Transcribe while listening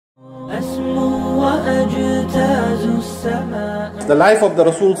The life of the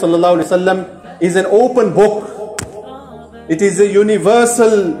Rasul sallallahu alaihi wasallam is an open book. It is a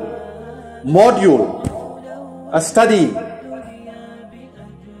universal module, a study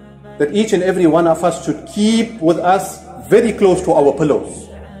that each and every one of us should keep with us very close to our pillows.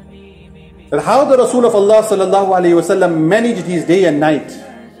 That how the Rasul of Allah sallallahu alaihi wasallam managed his day and night.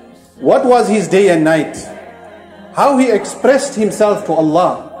 What was his day and night? How he expressed himself to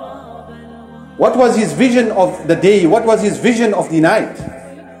Allah. What was his vision of the day? What was his vision of the night?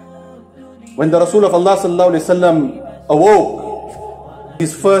 When the Rasul of Allah sallallahu alaihi wasallam awoke,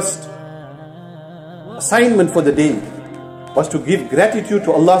 his first assignment for the day was to give gratitude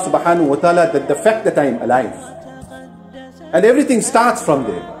to Allah subhanahu wa ta'ala that the fact that I am alive. And everything starts from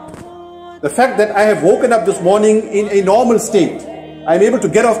there. The fact that I have woken up this morning in a normal state. I'm able to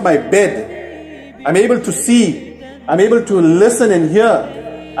get off my bed. I'm able to see. I'm able to listen and hear.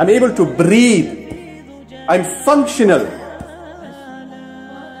 I'm able to breathe. I'm functional.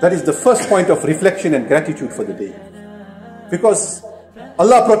 That is the first point of reflection and gratitude for the day. Because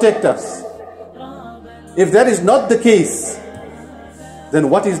Allah protect us. If that is not the case, then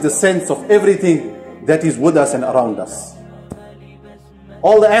what is the sense of everything that is with us and around us?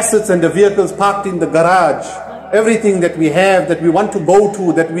 All the assets and the vehicles parked in the garage, everything that we have, that we want to go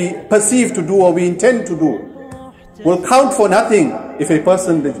to, that we perceive to do or we intend to do, will count for nothing if a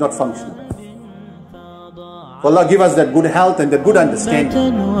person is not functional. Allah give us that good health and that good understanding.